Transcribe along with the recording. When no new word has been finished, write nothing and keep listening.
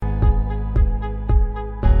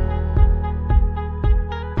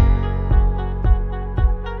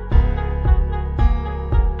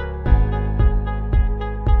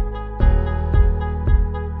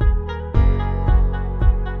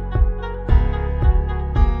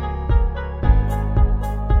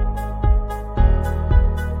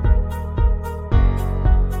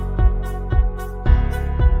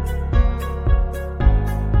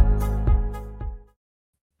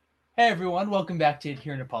Hey everyone, welcome back to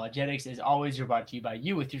Adherent Apologetics. As always, we're brought to you by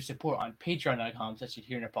you with your support on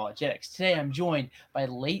patreon.com/Adherent Apologetics. Today I'm joined by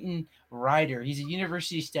Leighton Ryder. He's a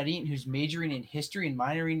university student who's majoring in history and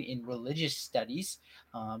minoring in religious studies.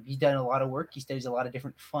 He's done a lot of work. He studies a lot of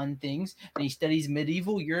different fun things, and he studies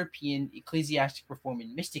medieval European ecclesiastic reform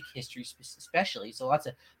and mystic history especially. So lots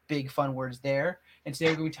of big fun words there. And today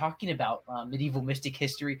we're going to be talking about medieval mystic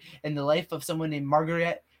history and the life of someone named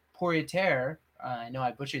Margaret Poirier. I know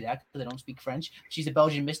I butchered that because I don't speak French. She's a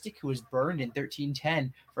Belgian mystic who was burned in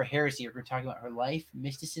 1310 for heresy. We're talking about her life,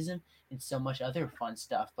 mysticism, and so much other fun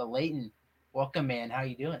stuff. But Leighton, welcome, man. How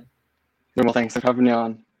you doing? Well, thanks for having me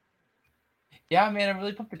on. Yeah, man, I'm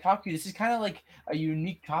really pumped to talk to you. This is kind of like a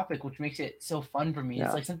unique topic, which makes it so fun for me. It's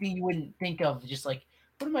Yeah, like something you wouldn't think of, just like,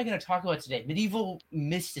 what am I going to talk about today? Medieval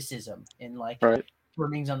mysticism and like right.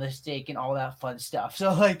 burnings on the stake and all that fun stuff.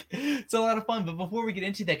 So like, it's a lot of fun. But before we get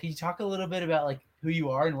into that, can you talk a little bit about like who you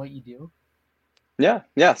are and what you do?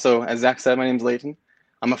 Yeah. So as Zach said, my name's Leighton.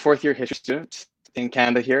 I'm a fourth year history student in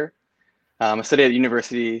Canada here. I study at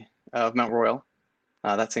University of Mount Royal.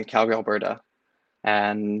 That's in Calgary, Alberta.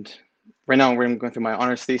 And right now we're going through my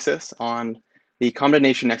honors thesis on the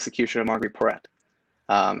condemnation and execution of Marguerite Porete.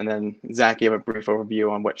 And then Zach gave a brief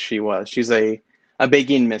overview on what she was. She's a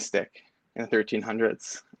Beguine mystic in the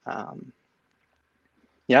 1300s.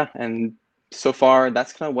 And so far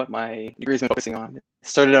that's kind of what my degree's been focusing on. It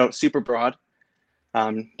started out super broad.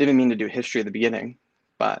 Didn't mean to do history at the beginning,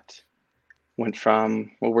 but went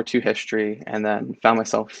from World War II history and then found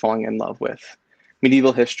myself falling in love with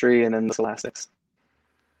medieval history and then the scholastics.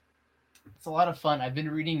 It's a lot of fun. I've been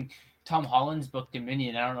reading Tom Holland's book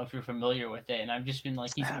Dominion. I don't know if you're familiar with it, and I've just been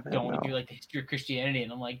like, I he's haven't, going through no. like the history of Christianity,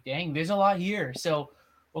 and I'm like, dang, there's a lot here. So,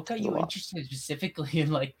 what got There's a you lot. interested specifically in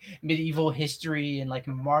like medieval history and like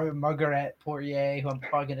Margaret Poirier, who I'm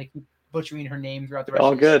probably gonna keep butchering her name throughout the rest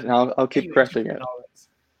All of this? good. I'll Got keep you correcting interested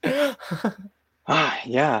in it. all this?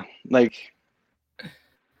 Yeah. Like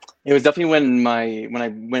it was definitely when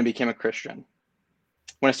I became a Christian.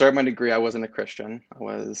 When I started my degree, I wasn't a Christian. I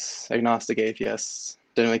was agnostic, atheist,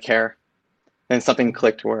 didn't really care. Then something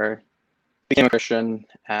clicked where I became a Christian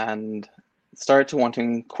and started to want to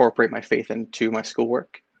incorporate my faith into my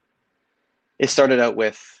schoolwork. It started out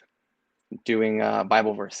with doing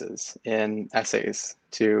Bible verses in essays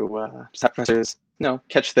to have professors,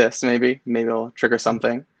 catch this, maybe it'll trigger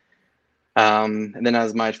something. And then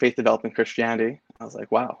as my faith developed in Christianity, I was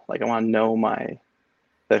like, wow, like I want to know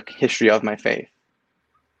the history of my faith.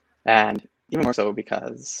 And even more so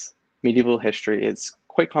because medieval history is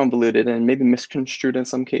quite convoluted and maybe misconstrued in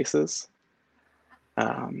some cases.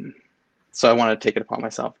 So I want to take it upon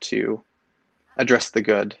myself to address the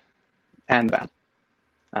good and bad.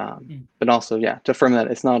 But also, to affirm that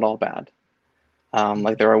it's not all bad.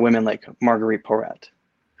 Like there are women like Marguerite Porete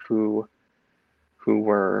who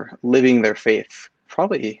were living their faith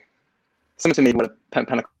probably similar to maybe what a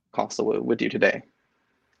Pentecostal would do today.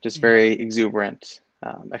 Just Yeah. very exuberant,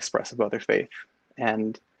 expressive about their faith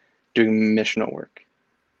and doing missional work.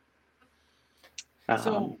 Um,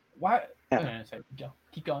 So why? Oh, yeah, no, sorry. Go.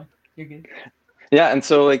 Keep going. You're good. yeah. And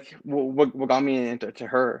so like what got me into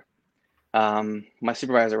her, my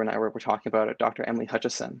supervisor and I were talking about it, Dr. Emily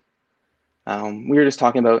Hutchison. We were just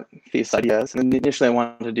talking about these ideas, and initially I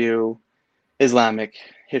wanted to do Islamic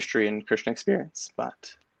history and Christian experience,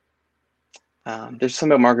 but there's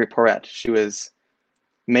something about Marguerite Porete. She was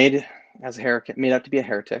made as a heretic, made out to be a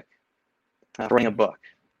heretic, for writing a book,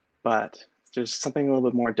 but there's something a little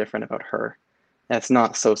bit more different about her, and it's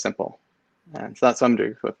not so simple. And so that's what I'm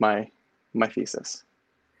doing with my thesis.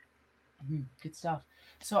 Good stuff.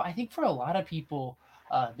 So I think for a lot of people,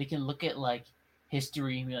 they can look at like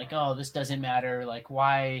history and be like, "Oh, this doesn't matter. Like,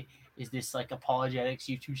 why is this like apologetics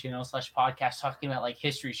YouTube channel slash podcast talking about like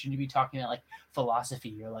history? Shouldn't you be talking about like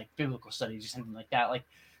philosophy or like biblical studies or something like that?" Like,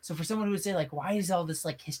 so for someone who would say like, "Why is all this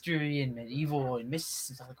like history and medieval and mystics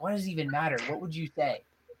and stuff like? Why does it even matter?" What would you say?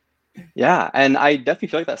 Yeah, and I definitely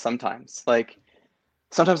feel like that sometimes. Like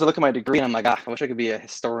sometimes I look at my degree and I'm like, I wish I could be a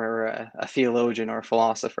historian or a theologian or a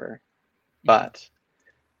philosopher. Mm-hmm. But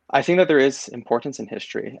I think that there is importance in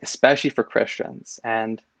history, especially for Christians,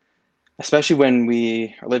 and especially when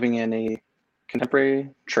we are living in a contemporary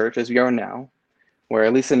church as we are now, where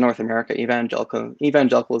at least in North America,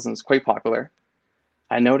 evangelicalism is quite popular.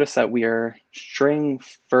 I notice that we are straying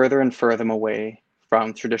further and further away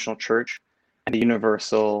from traditional church and the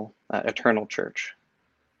universal eternal church,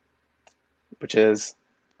 which is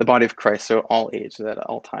the body of Christ, so all ages at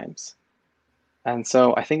all times. And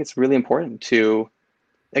so I think it's really important to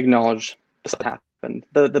acknowledge the stuff that happened,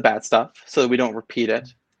 the bad stuff, so that we don't repeat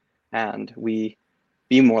it and we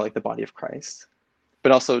be more like the body of Christ.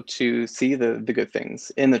 but also to see the good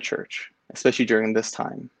things in the church, especially during this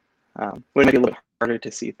time, when it might be a little harder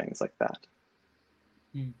to see things like that.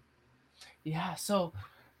 Yeah. So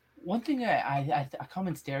one thing a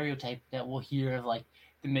common stereotype that we'll hear of like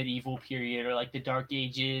the medieval period or like the Dark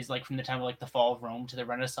Ages, like from the time of like the fall of Rome to the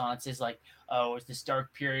Renaissance, is like, oh, it's this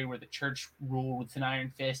dark period where the church ruled with an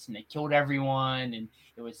iron fist and they killed everyone and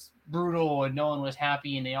it was brutal and no one was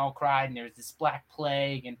happy and they all cried and there was this Black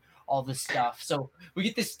Plague and all this stuff. So we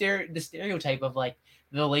get this the stereotype of like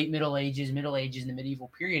the late Middle Ages, and the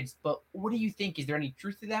medieval periods. But what do you think? Is there any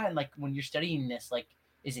truth to that? And like when you're studying this, like,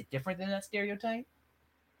 is it different than that stereotype?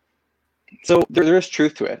 So there is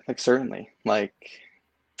truth to it, like certainly. Like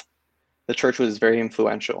the church was very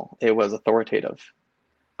influential. It was authoritative.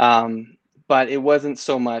 But it wasn't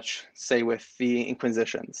so much, say, with the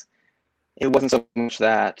Inquisitions. It wasn't so much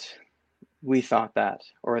that we thought that,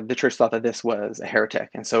 or the church thought that this was a heretic,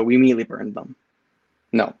 and so we immediately burned them.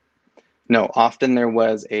 No. Often there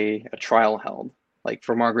was a trial held. Like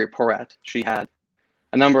for Marguerite Porete, she had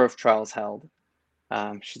a number of trials held.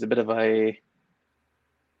 She's a bit of a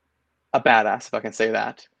badass, if I can say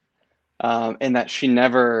that, in that she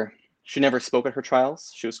never spoke at her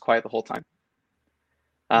trials. She was quiet the whole time.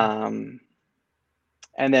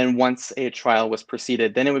 And then once a trial was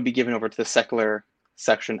proceeded, then it would be given over to the secular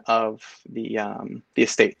section of the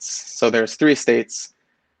estates. So there's 3 estates.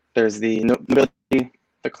 There's the nobility,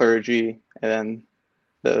 the clergy, and then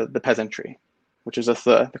the peasantry, which is just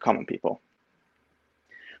the common people.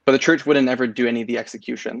 But the church wouldn't ever do any of the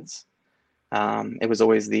executions. It was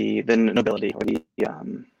always the nobility or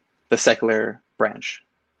the secular branch.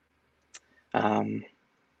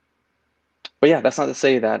 But yeah, that's not to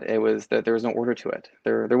say that there was no order to it.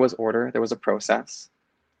 There was order. There was a process.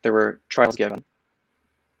 There were trials given.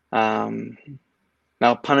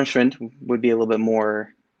 Now punishment would be a little bit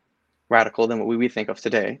more radical than what we think of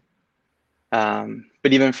today.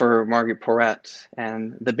 But even for Marguerite Porete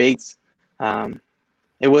and the Bates,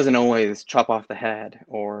 it wasn't always chop off the head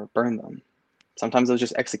or burn them. Sometimes it was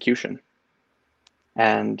just execution.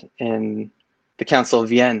 And in the Council of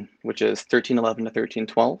Vienne, which is 1311 to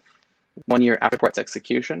 1312, 1 year after Porete's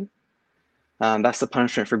execution, that's the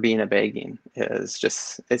punishment for being a Beguine,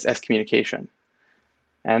 it's excommunication.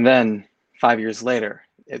 And then 5 years later,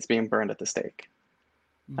 it's being burned at the stake.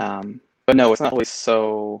 But no, it's not always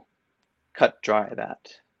so cut dry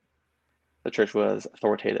that the church was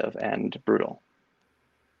authoritative and brutal.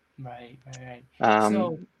 Right.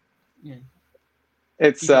 So, yeah.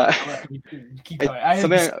 It's keep going.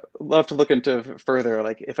 Something I'd love to look into further,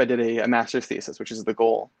 like if I did a master's thesis, which is the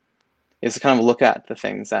goal, is to kind of look at the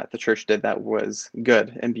things that the church did that was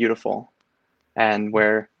good and beautiful, and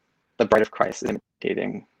where the bride of Christ is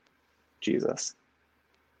imitating Jesus.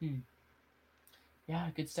 Yeah,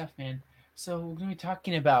 good stuff, man. So we're gonna be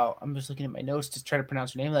talking about. I'm just looking at my notes to try to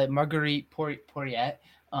pronounce her name, like Marguerite Porete.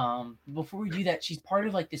 Before we do that, she's part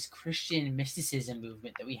of like this Christian mysticism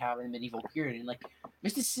movement that we have in the medieval period, and like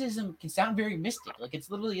mysticism can sound very mystic, like it's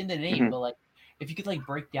literally in the name. But like, if you could like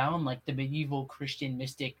break down like the medieval Christian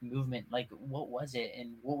mystic movement, like what was it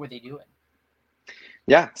and what were they doing?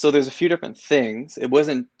 Yeah, so there's a few different things. It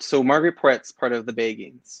wasn't so Marguerite Porete's part of the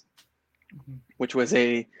Beguines, which was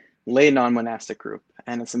a lay non-monastic group,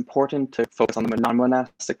 and it's important to focus on the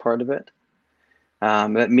non-monastic part of it.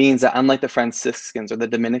 That means that unlike the Franciscans or the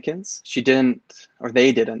Dominicans,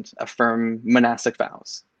 they didn't affirm monastic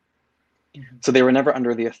vows. So they were never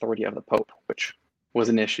under the authority of the Pope, which was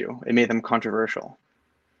an issue. It made them controversial.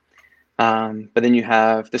 But then you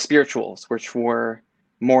have the spirituals, which were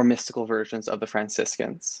more mystical versions of the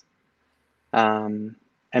Franciscans. And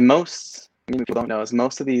most, people don't know, is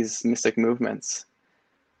most of these mystic movements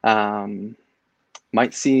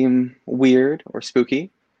might seem weird or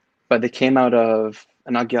spooky, but they came out of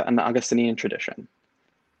an Augustinian tradition.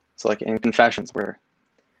 So like in Confessions, where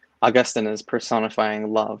Augustine is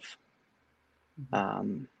personifying love.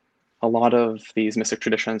 A lot of these mystic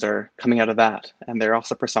traditions are coming out of that, and they're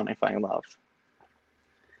also personifying love.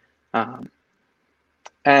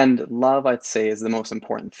 And love, I'd say, is the most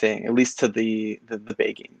important thing, at least to the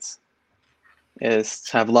Beguines, is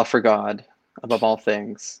to have love for God above all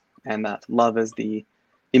things, and that love is the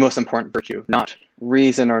most important virtue, not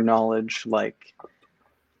reason or knowledge like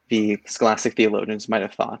the scholastic theologians might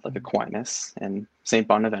have thought, like Aquinas and St.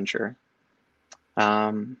 Bonaventure.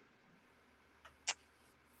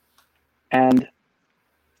 And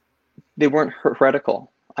they weren't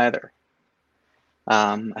heretical either.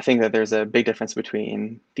 I think that there's a big difference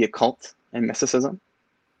between the occult and mysticism.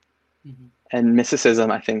 And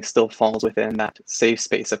mysticism, I think, still falls within that safe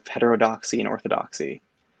space of heterodoxy and orthodoxy.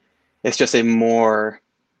 It's just a more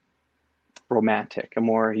romantic, a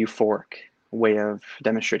more euphoric way of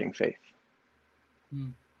demonstrating faith.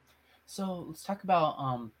 So let's talk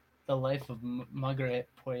about the life of Margaret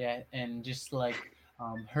Poyet and just like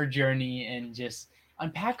her journey, and just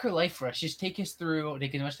unpack her life for us. Just take us through,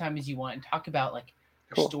 take as much time as you want, and talk about like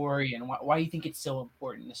her Cool. story and why you think it's so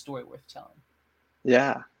important, a story worth telling.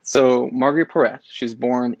 Yeah. So Marguerite Porete, she was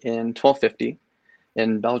born in 1250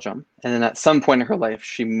 in Belgium, and then at some point in her life,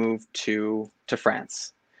 she moved to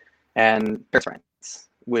France and Paris, France,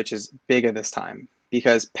 which is big at this time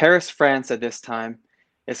because Paris, France at this time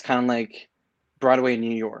is kind of like Broadway,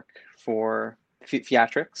 New York for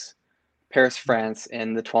theatrics. Paris, France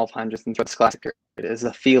in the 1200s and throughout this classic period is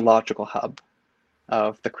a theological hub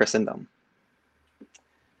of the Christendom.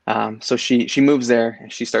 So she moves there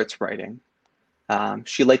and she starts writing.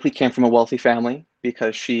 She likely came from a wealthy family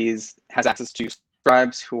because has access to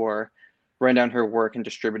scribes who are writing down her work and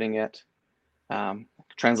distributing it,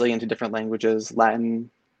 translating into different languages: Latin,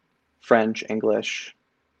 French, English,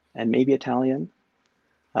 and maybe Italian.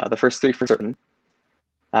 The first three for certain.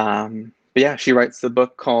 But yeah, she writes the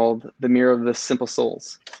book called The Mirror of the Simple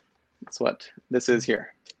Souls. That's what this is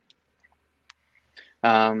here.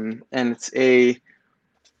 And it's a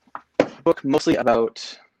book mostly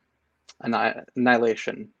about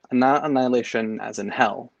annihilation, and not annihilation as in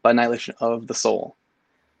hell, but annihilation of the soul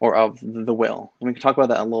or of the will. And we can talk about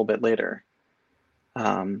that a little bit later.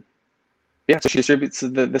 Yeah, so she distributes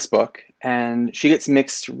this book, and she gets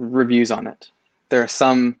mixed reviews on it. There are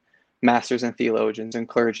some masters and theologians and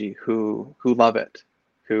clergy who love it,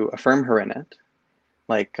 who affirm her in it,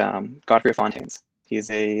 like Godfrey of Fontaines.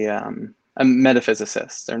 He's a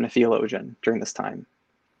metaphysicist and a theologian during this time.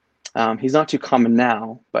 He's not too common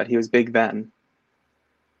now, but he was big then.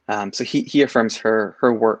 So he affirms her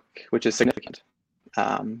work, which is significant,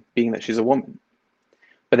 being that she's a woman.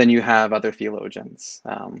 But then you have other theologians,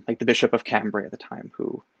 like the Bishop of Cambrai at the time,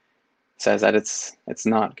 who says that it's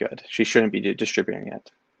not good. She shouldn't be distributing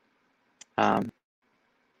it.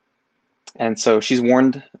 And so she's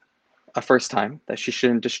warned a first time that she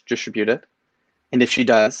shouldn't distribute it. And if she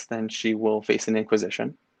does, then she will face an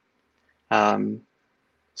inquisition.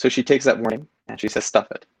 So she takes that warning and she says, stuff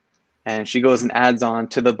it. And she goes and adds on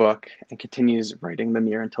to the book and continues writing The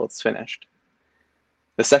Mirror until it's finished.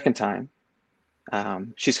 The second time,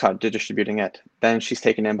 she's caught distributing it. Then she's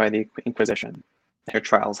taken in by the Inquisition. Her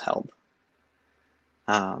trial's held.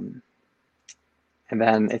 And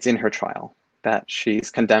then it's in her trial that she's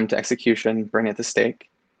condemned to execution, burned at the stake,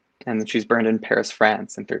 and then she's burned in Paris,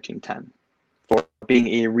 France in 1310 for being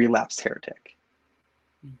a relapsed heretic.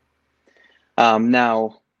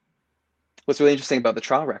 Now, what's really interesting about the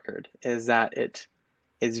trial record is that it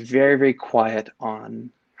is very, very quiet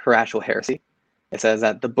on her actual heresy. It says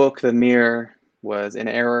that the book, The Mirror, was in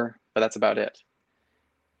error, but that's about it.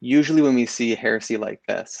 Usually when we see heresy like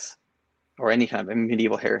this, or any kind of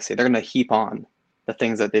medieval heresy, they're going to heap on the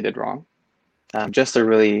things that they did wrong, just to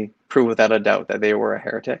really prove without a doubt that they were a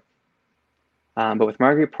heretic. But with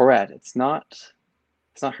Marguerite Porete, it's not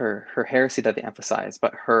her heresy that they emphasize,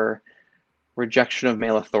 but her rejection of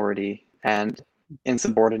male authority and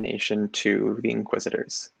insubordination to the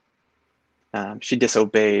inquisitors. She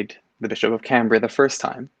disobeyed the Bishop of Cambrai the first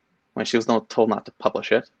time when she was told not to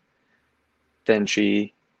publish it. Then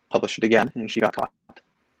she published it again and she got caught.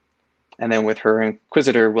 And then with her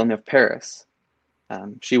inquisitor, William of Paris,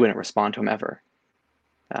 she wouldn't respond to him ever.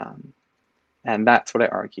 And that's what I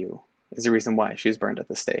argue is the reason why she was burned at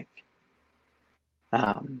the stake.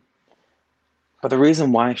 But the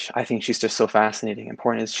reason why I think she's just so fascinating and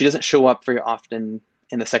important is she doesn't show up very often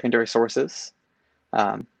in the secondary sources.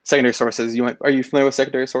 Secondary sources, are you familiar with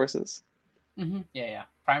secondary sources? Mm-hmm. Yeah.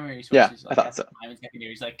 Primary sources. Yeah, like I thought so.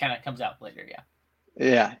 Secondaries, like kind of comes out later. Yeah.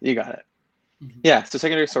 Yeah, you got it. Mm-hmm. Yeah, so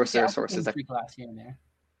secondary sources are sources that. Class here and there.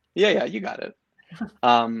 Yeah, you got it.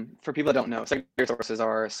 For people that don't know, secondary sources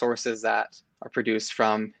are sources that are produced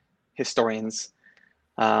from historians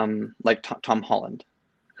like Tom Holland,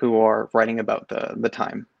 who are writing about the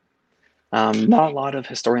time. Not a lot of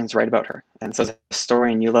historians write about her, and so as a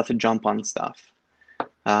historian, you'll have to jump on stuff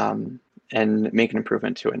and make an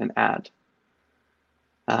improvement to it and add.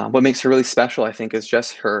 What makes her really special, I think, is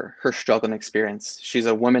just her struggle and experience. She's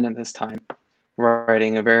a woman in this time,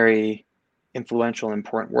 writing a very influential and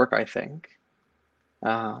important work, I think.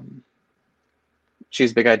 She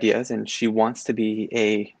has big ideas, and she wants to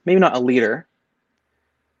be maybe not a leader,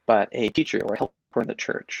 but a teacher or a helper in the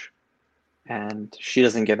church. And she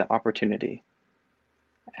doesn't get that opportunity.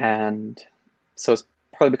 And so it's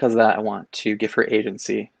probably because of that I want to give her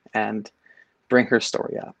agency and bring her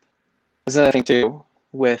story up. There's another thing too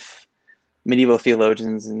with medieval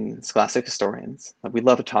theologians and scholastic historians. We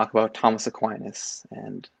love to talk about Thomas Aquinas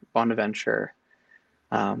and Bonaventure,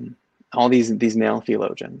 all these male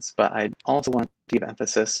theologians. But I also want to give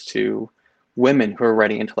emphasis to women who are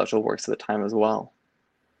writing intellectual works at the time as well,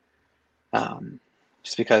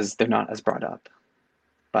 just because they're not as brought up,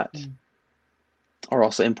 but are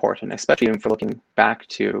also important, especially if we're looking back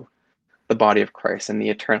to the body of Christ and the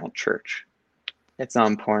eternal church. It's not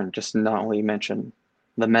important just to not only mention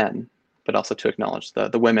the men, but also to acknowledge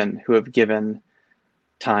the women who have given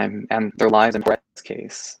time and their lives, in Brett's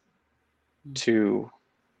case, to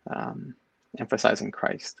emphasizing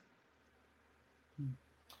Christ.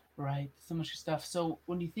 Right, so much stuff. So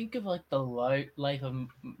when you think of like the life of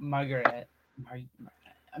Margaret,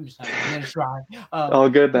 I'm just not gonna try. All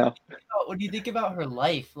good now. When you think about her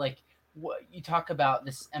life, like what you talk about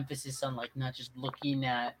this emphasis on like not just looking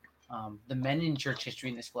at the men in church history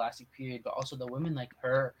in the scholastic period, but also the women like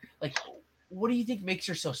her. Like, what do you think makes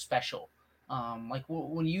her so special? Like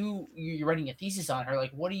when you're writing a thesis on her,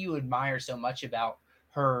 like what do you admire so much about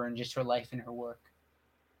her and just her life and her work?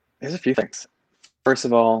 There's a few things. First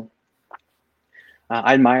of all,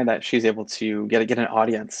 I admire that she's able to get an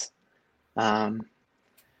audience. There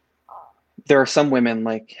are some women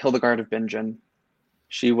like Hildegard of Bingen.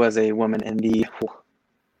 She was a woman in the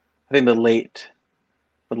late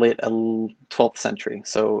 12th century,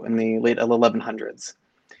 so in the late 1100s.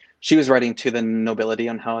 She was writing to the nobility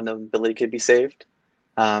on how nobility could be saved.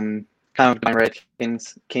 Kind of divine right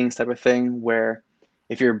kings type of thing, where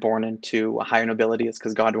if you're born into a higher nobility, it's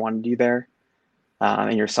because God wanted you there,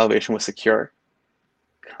 and your salvation was secure.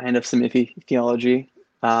 Kind of some iffy theology.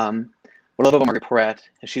 What I love about Margaret Porete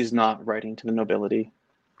is she's not writing to the nobility.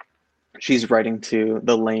 She's writing to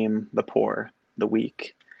the lame, the poor, the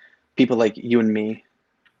weak, people like you and me.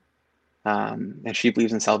 And she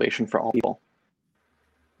believes in salvation for all people.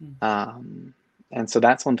 And so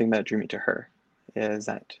that's one thing that drew me to her, is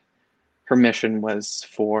that her mission was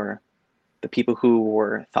for the people who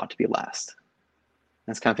were thought to be last.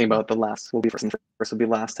 That's kind of thing about the last will be first and first will be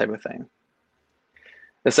last type of thing.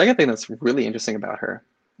 The second thing that's really interesting about her,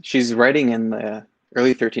 she's writing in the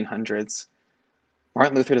early 1300s.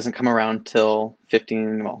 Martin Luther doesn't come around till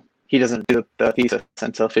he doesn't do the thesis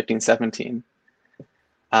until 1517.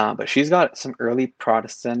 But she's got some early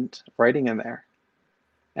Protestant writing in there.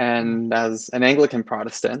 And as an Anglican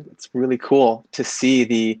Protestant, it's really cool to see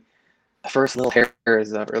the first little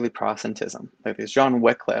hairs of early Protestantism. Like there's John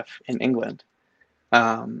Wycliffe in England.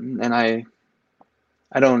 And I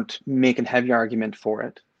don't make a heavy argument for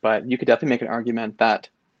it, but you could definitely make an argument that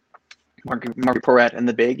Margaret Porete and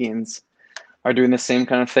the Begins are doing the same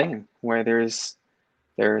kind of thing, where there's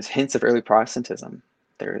hints of early Protestantism.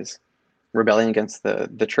 There's rebellion against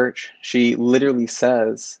the church. She literally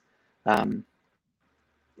says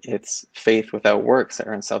it's faith without works that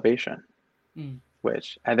earns salvation,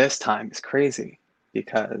 which at this time is crazy,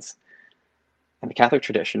 because in the Catholic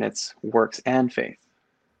tradition, it's works and faith.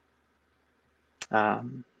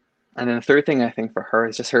 And then the third thing I think for her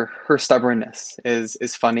is just her stubbornness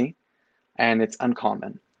is funny, and it's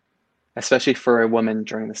uncommon, especially for a woman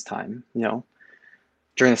during this time.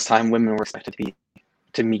 During this time, women were expected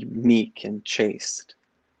to be meek and chaste,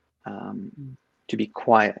 to be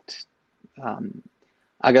quiet.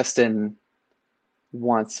 Augustine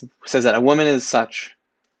once says that a woman is such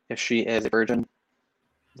if she is a virgin,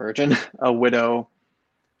 a widow,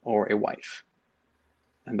 or a wife.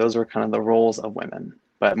 And those are kind of the roles of women.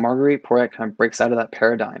 But Marguerite Porete kind of breaks out of that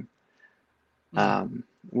paradigm,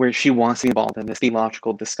 where she wants to be involved in this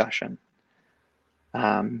theological discussion.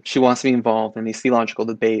 She wants to be involved in these theological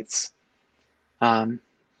debates.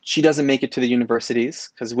 She doesn't make it to the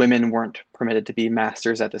universities because women weren't permitted to be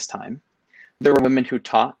masters at this time. There were women who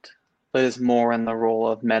taught, but it's more in the role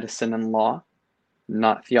of medicine and law,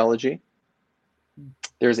 not theology.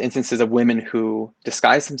 There's instances of women who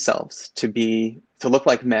disguise themselves to look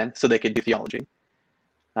like men so they could do theology.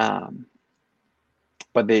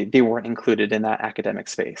 But they weren't included in that academic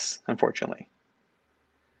space, unfortunately.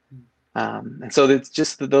 And so it's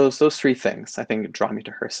just those three things I think draw me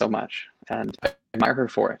to her so much, and I admire her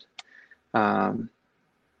for it.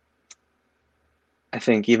 I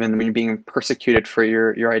think even when you're being persecuted for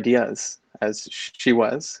your ideas, as she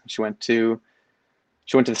went to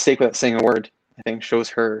the stake without saying a word, I think shows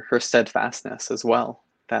her steadfastness as well.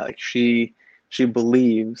 That like she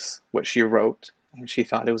believes what she wrote, and she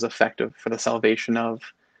thought it was effective for the salvation of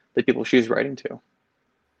the people she was writing to.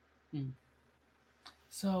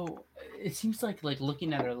 So it seems like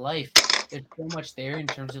looking at her life, there's so much there in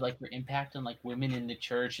terms of like her impact on like women in the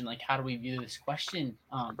church and like how do we view this question,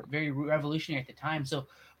 very revolutionary at the time. So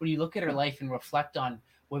when you look at her life and reflect on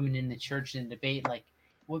women in the church and debate, like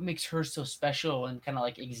what makes her so special, and kind of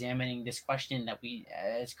like examining this question that we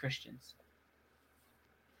as Christians.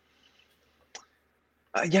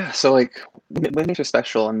 Yeah, so like what makes her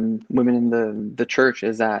special and women in the church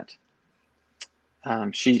is that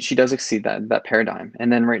she does exceed that paradigm.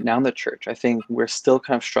 And then right now in the church, I think we're still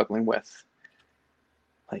kind of struggling with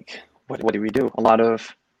like what do we do? A lot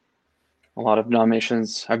of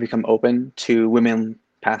denominations have become open to women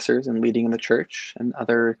pastors and leading in the church, and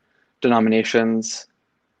other denominations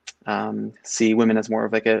see women as more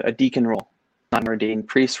of like a deacon role, not an ordained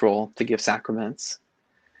priest role to give sacraments.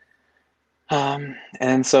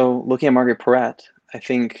 And so looking at Margaret Porete, I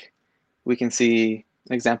think we can see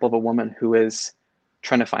an example of a woman who is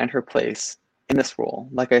trying to find her place in this role.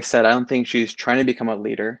 Like I said, I don't think she's trying to become a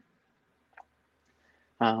leader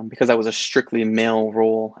because that was a strictly male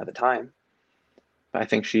role at the time. But I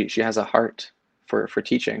think she has a heart for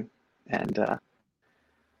teaching, and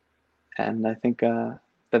I think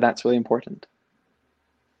that's really important.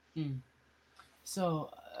 Hmm. So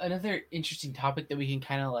another interesting topic that we can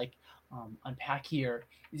kind of like unpack here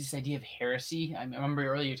is this idea of heresy. I remember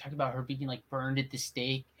earlier you talked about her being like burned at the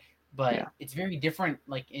stake, but Yeah. it's very different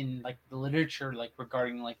like in like the literature like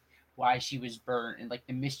regarding like why she was burnt and like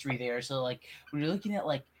the mystery there. So like when you're looking at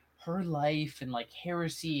like her life and like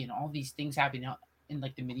heresy and all these things happening in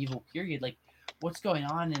like the medieval period, like what's going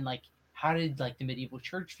on, and like how did like the medieval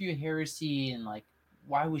church view heresy, and like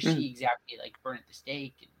why was Mm. she exactly like burned at the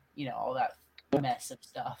stake, and all that mess of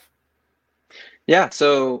stuff. Yeah.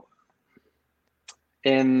 So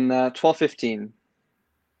in 1215,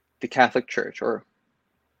 the Catholic Church, or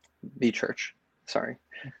the Church, sorry,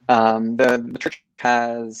 the Church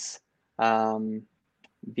has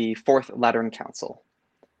the Fourth Lateran Council.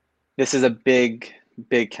 This is a big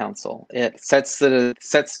council. It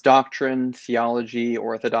sets doctrine, theology,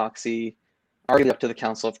 orthodoxy, arguably up to the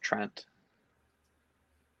Council of Trent.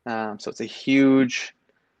 So it's a huge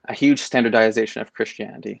standardization of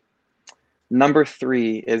Christianity. Number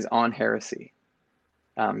 3 is on heresy.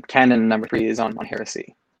 Canon number 3 is on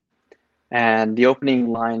heresy. And the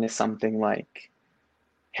opening line is something like,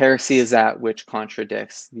 heresy is that which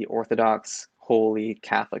contradicts the Orthodox, holy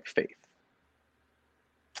Catholic faith.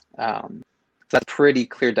 So that's a pretty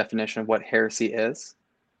clear definition of what heresy is.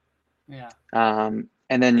 Yeah. And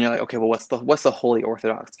then you're like, okay, well, what's the holy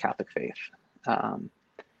Orthodox Catholic faith? And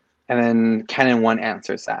then Canon 1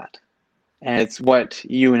 answers that. And it's what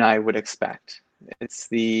you and I would expect. It's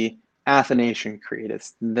the Athanasian Creed,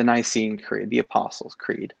 it's the Nicene Creed, the Apostles'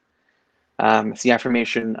 Creed. It's the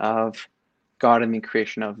affirmation of God in the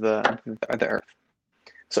creation of the earth.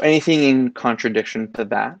 So anything in contradiction to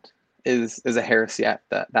that is a heresy at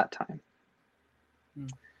that time.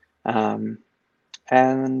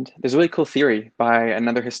 And there's a really cool theory by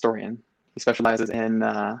another historian. He specializes in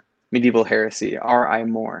medieval heresy, R.I.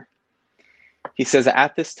 Moore. He says that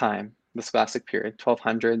at this time, the Scholastic period,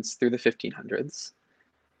 1200s through the 1500s,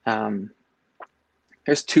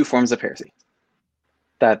 there's 2 forms of heresy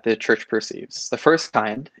that the church perceives. The first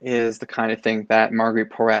kind is the kind of thing that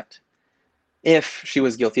Margaret Porete, if she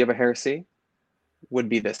was guilty of a heresy, would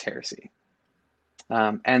be this heresy.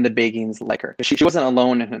 And the Beguines like her. She wasn't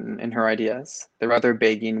alone in her ideas. There were other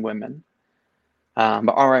Beguine women. But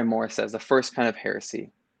R.I. Moore says the first kind of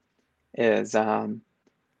heresy is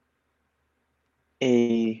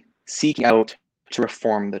a seeking out to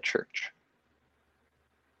reform the church.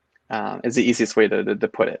 Is the easiest way to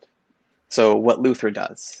put it. So what Luther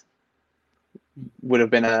does would have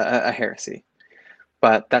been a heresy,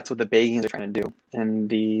 but that's what the Beguines are trying to do in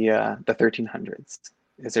the 1300s.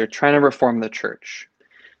 Is they're trying to reform the church.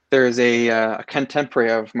 There's a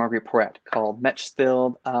contemporary of Margaret Porete called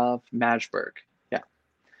Mechthild of Magdeburg.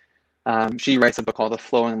 Yeah, she writes a book called The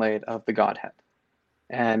Flowing Light of the Godhead,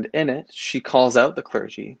 and in it she calls out the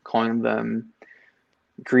clergy, calling them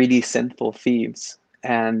greedy, sinful thieves,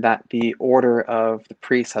 and that the order of the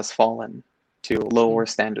priests has fallen to lower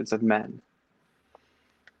standards of men.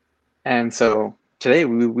 And so today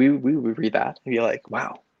we would read that and be like,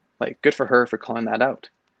 wow, like good for her for calling that out.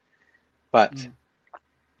 But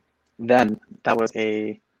then that was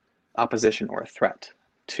a opposition or a threat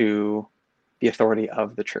to the authority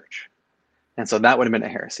of the church. And so that would have been a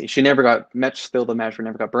heresy. She never got, Mechthild of Magdeburg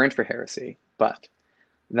never got burned for heresy, but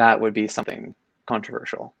that would be something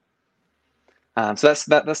controversial. So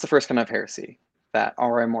that's the first kind of heresy that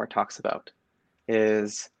R.I. Moore talks about,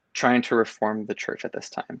 is trying to reform the church at this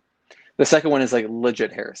time. The second one is like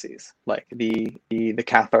legit heresies, like the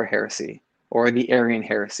Cathar heresy or the Arian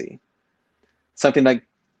heresy, something that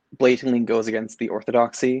blatantly goes against the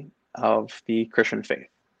orthodoxy of the Christian faith.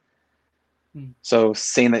 So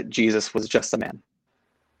saying that Jesus was just a man,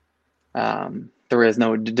 there is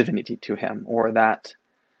no divinity to him, or that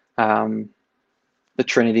the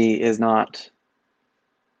Trinity is not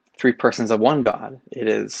three persons of one God, it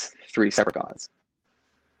is three separate gods.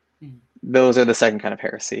 Mm. Those are the second kind of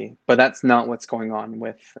heresy, but that's not what's going on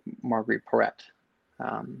with Marguerite Porete.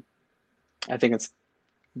 I think it's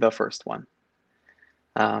the first one.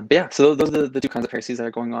 But yeah, so those are the two kinds of heresies that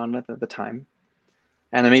are going on at the time.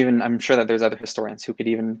 And I'm sure that there's other historians who could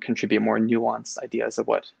even contribute more nuanced ideas of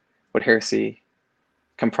what heresy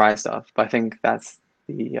comprised of. But I think that's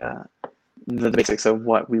the basics of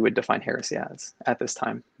what we would define heresy as at this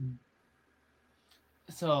time.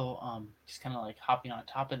 So, just kind of like hopping on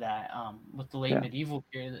top of that, with the late medieval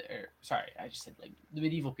period, or sorry, I just said like the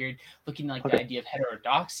medieval period, looking like the idea of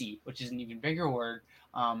heterodoxy, which is an even bigger word.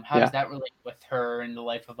 How does that relate with her and the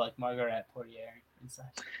life of like Marguerite Porete and such?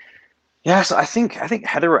 Yeah, so I think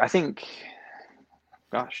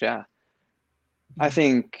gosh, yeah. I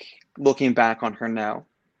think looking back on her now,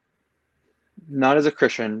 not as a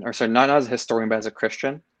Christian, or sorry, not as a historian, but as a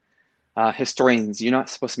Christian, historians, you're not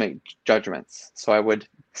supposed to make judgments. So I would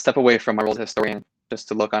step away from my role as a historian just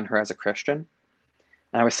to look on her as a Christian.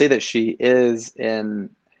 And I would say that she is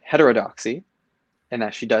in heterodoxy, and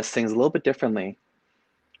that she does things a little bit differently,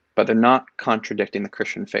 but they're not contradicting the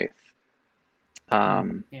Christian faith.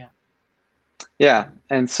 Yeah.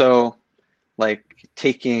 And so, like,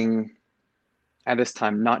 at this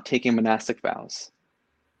time, not taking monastic vows,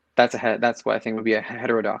 that's what I think would be a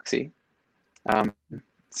heterodoxy.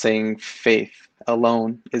 Saying faith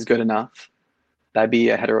alone is good enough, that'd be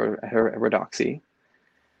a heterodoxy.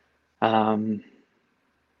 Yeah, and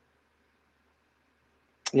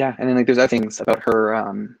then like there's other things about her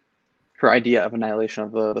her idea of annihilation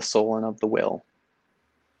of the soul and of the will.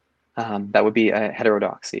 That would be a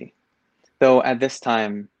heterodoxy. Though at this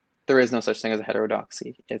time, there is no such thing as a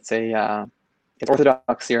heterodoxy. It's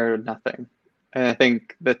orthodoxy or nothing. And I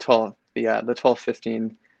think the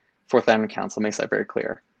 1215 Fourth Lateran Council makes that very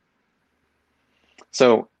clear.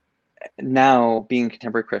 So now, being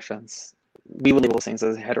contemporary Christians, we would label those things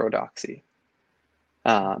as heterodoxy.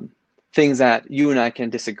 Things that you and I can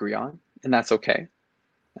disagree on, and that's okay.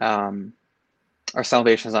 Our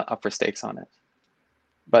salvation is not up for stakes on it.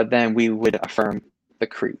 But then we would affirm the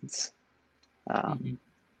creeds.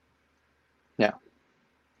 Yeah.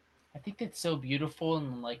 I think that's so beautiful,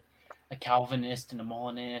 and like a Calvinist and a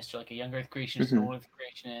Molinist, or like a young Earth creationist and old Earth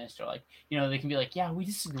creationist, or like, they can be like, yeah, we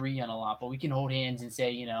disagree on a lot, but we can hold hands and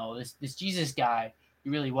say, this Jesus guy, he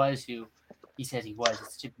really was who he says he was.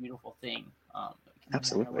 It's such a beautiful thing.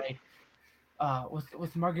 Absolutely.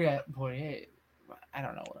 With Marguerite Porete, I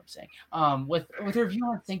don't know what I'm saying. With her view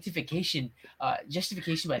on sanctification,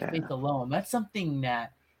 justification by faith alone, that's something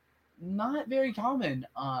that not very common,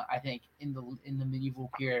 I think, in the medieval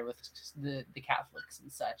period with the Catholics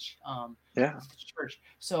and such. The church.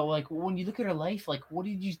 So, like, when you look at her life, like, what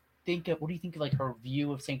do you think of like her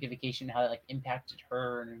view of sanctification, how it like impacted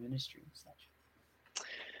her and her ministry and such?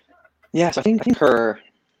 Yeah, so I think her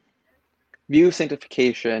view of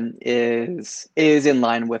sanctification is in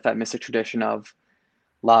line with that mystic tradition of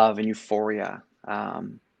love and euphoria,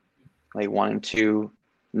 like wanting to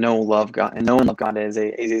love God and know and love God as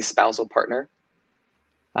a spousal partner.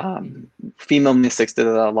 Female mystics did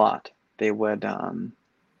that a lot. They would,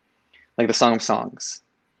 like the Song of Songs,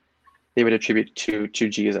 they would attribute to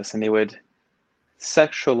Jesus, and they would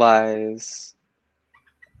sexualize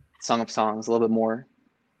Song of Songs a little bit more.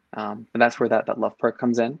 And that's where that love part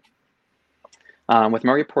comes in. With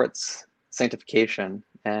Marguerite Porete's sanctification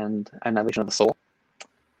and annihilation of the soul,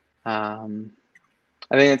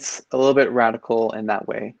 I think it's a little bit radical in that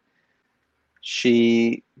way.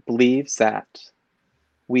 She believes that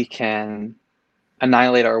we can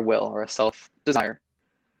annihilate our will or a self-desire,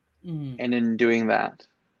 and in doing that,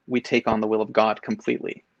 we take on the will of God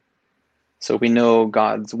completely. So we know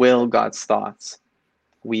God's will, God's thoughts.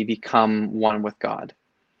 We become one with God.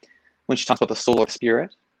 When she talks about the soul or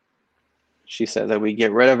spirit, she says that we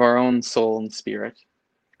get rid of our own soul and spirit,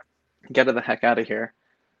 get the heck out of here,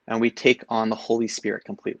 and we take on the Holy Spirit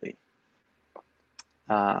completely.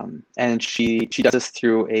 And she does this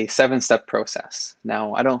through a 7-step process.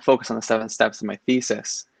 Now, I don't focus on the 7 steps in my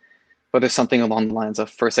thesis, but there's something along the lines of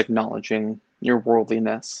first acknowledging your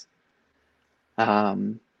worldliness,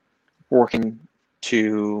 working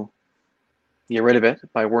to get rid of it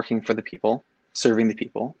by working for the people, serving the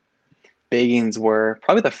people. Beggings were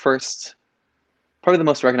probably the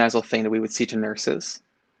most recognizable thing that we would see to nurses.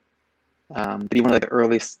 Be one of the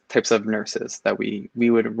earliest types of nurses that we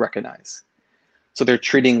would recognize. So they're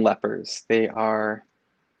treating lepers. They are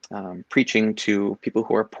preaching to people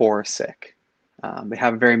who are poor or sick. They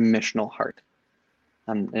have a very missional heart.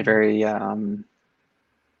 a very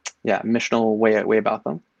missional way about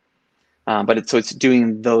them. But it's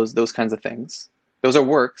doing those kinds of things. Those are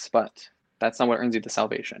works, but that's not what earns you the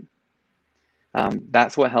salvation.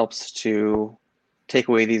 That's what helps to take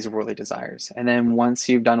away these worldly desires. And then once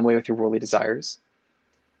you've done away with your worldly desires,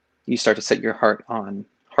 you start to set your heart and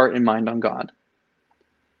mind on God.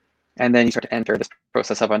 And then you start to enter this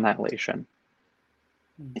process of annihilation,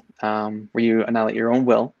 where you annihilate your own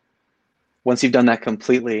will. Once you've done that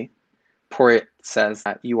completely, Porritt says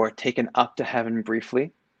that you are taken up to heaven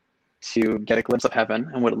briefly to get a glimpse of heaven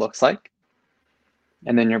and what it looks like.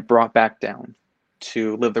 And then you're brought back down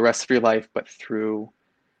to live the rest of your life, but through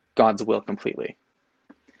God's will completely.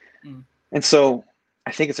 And so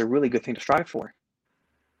I think it's a really good thing to strive for.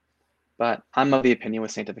 But I'm of the opinion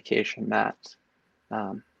with sanctification that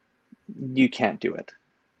you can't do it.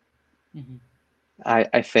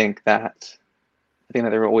 I think that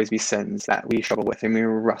there will always be sins that we struggle with and we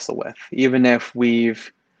wrestle with, even if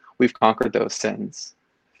we've conquered those sins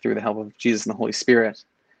through the help of Jesus and the Holy Spirit.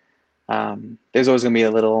 There's always going to be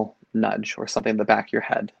a little nudge or something in the back of your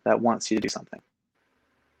head that wants you to do something.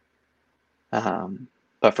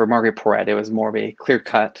 But for Margaret Porritt, it was more of a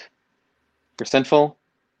clear-cut, you're sinful.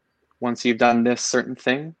 Once you've done this certain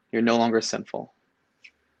thing, you're no longer sinful.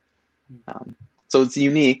 So it's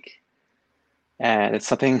unique, and it's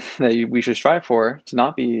something that we should strive for, to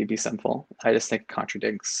not be sinful. I just think it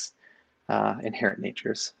contradicts inherent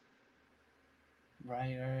natures.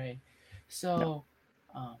 Right. So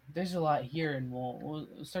there's a lot here, and we'll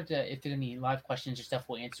start to, if there's any live questions or stuff,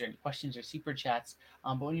 we'll answer any questions or super chats.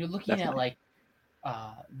 But when you're looking Definitely. at like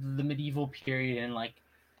the medieval period and like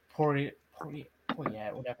Porritt,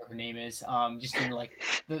 whatever her name is, just in like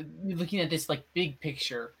you're looking at this like big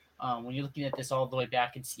picture. When you're looking at this all the way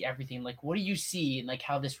back and see everything, like what do you see and like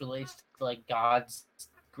how this relates to like God's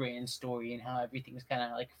grand story and how everything's kind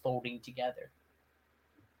of like folding together?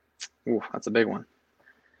 Ooh, that's a big one.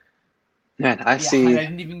 Man, I see. I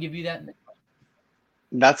didn't even give you that.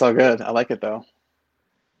 That's all good. I like it though.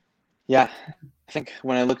 Yeah, I think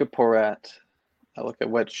when I look at Porritt, I look at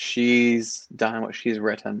what she's done, what she's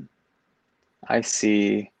written. I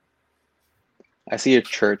see a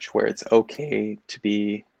church where it's okay to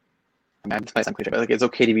be. This might sound cliche, but like it's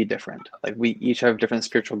okay to be different. Like we each have different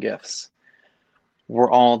spiritual gifts.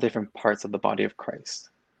 We're all different parts of the body of Christ.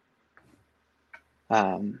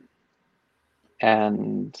 And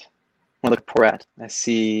when I look at Porritt, I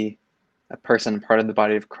see a person, part of the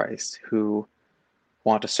body of Christ, who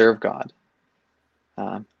want to serve God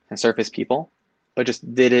and serve His people, but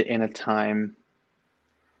just did it in a time.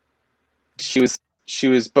 She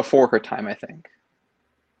was before her time, I think.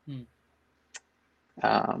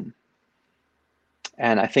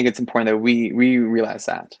 And I think it's important that we realize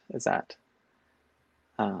that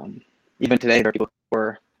even today there are people who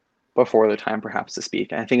were before their time, perhaps, to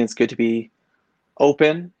speak. And I think it's good to be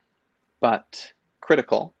open but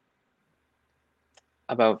critical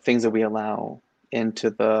about things that we allow into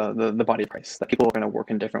the body of Christ, that people are going to work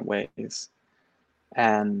in different ways.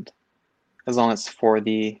 And as long as for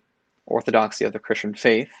the orthodoxy of the Christian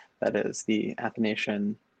faith, that is the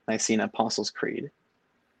Athanasian Nicene Apostles' Creed,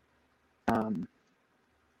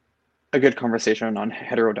 a good conversation on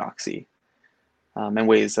heterodoxy and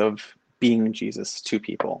ways of being Jesus to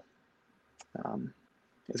people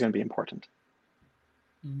is going to be important.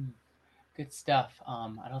 Good stuff.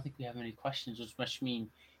 I don't think we have any questions, which must mean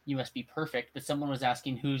you must be perfect. But someone was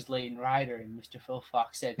asking who's Leighton Ryder, and Mr. Phil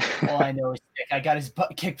Fox said, "All I know is I got his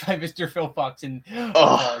butt kicked by Mr. Phil Fox." And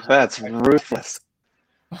that's ruthless.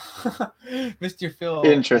 Mr. Phil.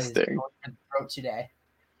 Interesting. Throat today.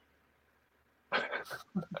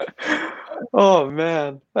 Oh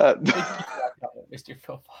man, Mr.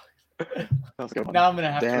 Phil Fox. Now I'm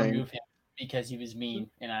gonna have to remove him because he was mean,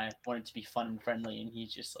 and I wanted to be fun and friendly, and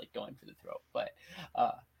he's just like going for the throat. But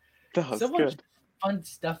so much fun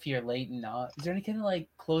stuff here, Leighton. Is there any kind of like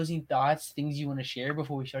closing thoughts, things you want to share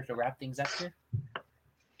before we start to wrap things up here?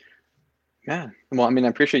 Yeah, well, I mean, I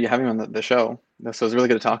appreciate you having me on the show. So it's really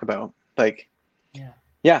good to talk about. Like,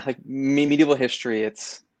 like medieval history.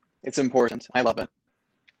 It's important. I love it.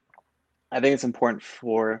 I think it's important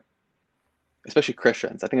for, especially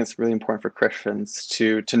Christians. I think it's really important for Christians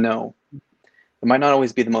to know. It might not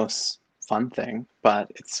always be the most fun thing, but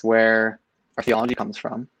it's where our theology comes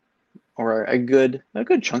from, or a good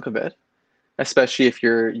chunk of it, especially if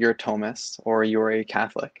you're a Thomist or you're a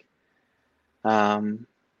Catholic.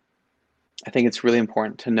 I think it's really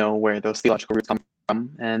important to know where those theological roots come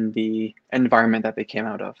from and the environment that they came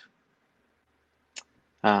out of.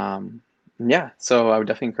 So I would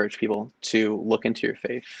definitely encourage people to look into your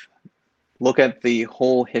faith, look at the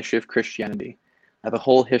whole history of Christianity, the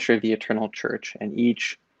whole history of the eternal church and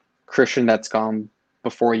each Christian that's gone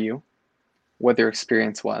before you, what their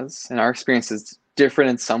experience was. And our experience is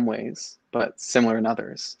different in some ways, but similar in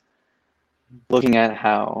others. Looking at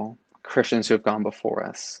how Christians who have gone before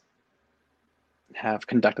us have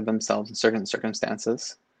conducted themselves in certain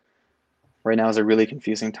circumstances. Right now is a really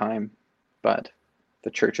confusing time, but the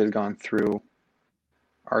church has gone through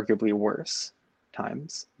arguably worse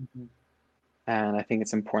times. Mm-hmm. And I think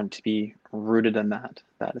it's important to be rooted in that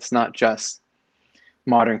it's not just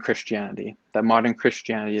modern Christianity, that modern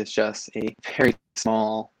Christianity is just a very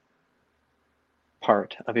small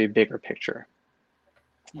part of a bigger picture.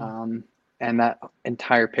 And that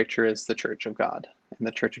entire picture is the Church of God and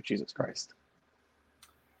the Church of Jesus Christ.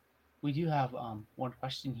 We do have one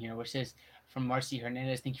question here, which says from Marcy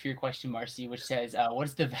Hernandez. Thank you for your question, Marcy, which says, what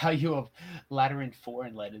is the value of Lateran 4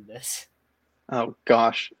 in light of this? Oh,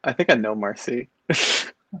 gosh. I think I know Marcy.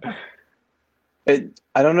 I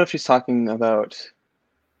don't know if she's talking about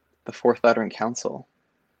the Fourth Lateran Council.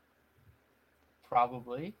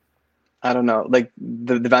 Probably. I don't know. Like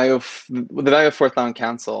the value of Fourth Lateran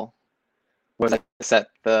Council was to set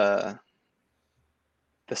the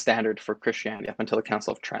standard for Christianity up until the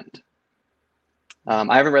Council of Trent.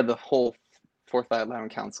 I haven't read the whole Fourth Lateran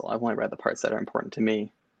Council. I've only read the parts that are important to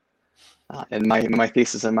me in my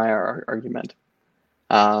thesis and my argument.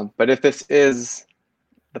 But if this is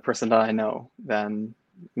the person that I know, then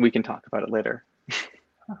we can talk about it later.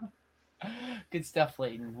 Good stuff,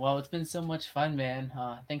 Leighton. Well, it's been so much fun, man.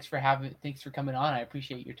 Thanks for coming on. I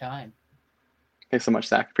appreciate your time. Thanks so much,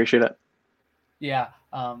 Zach. Appreciate it. Yeah.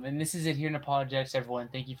 And this is it here in Apologetics, everyone.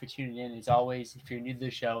 Thank you for tuning in. As always, if you're new to the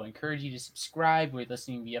show, I encourage you to subscribe. We're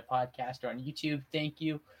listening via podcast or on YouTube. Thank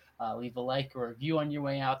you. Leave a like or a review on your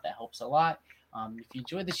way out. That helps a lot. If you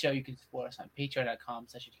enjoyed the show, you can support us on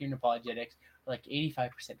patreon.com/Apologetics. We're like 85%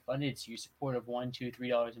 funded, so your support of $1, $2,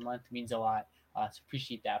 $3 a month means a lot. So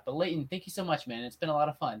appreciate that. But Leighton, thank you so much, man. It's been a lot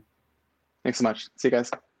of fun. Thanks so much. See you guys.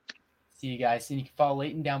 See you guys. And you can follow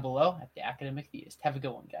Leighton down below at the Academic Theist. Have a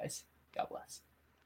good one, guys. God bless.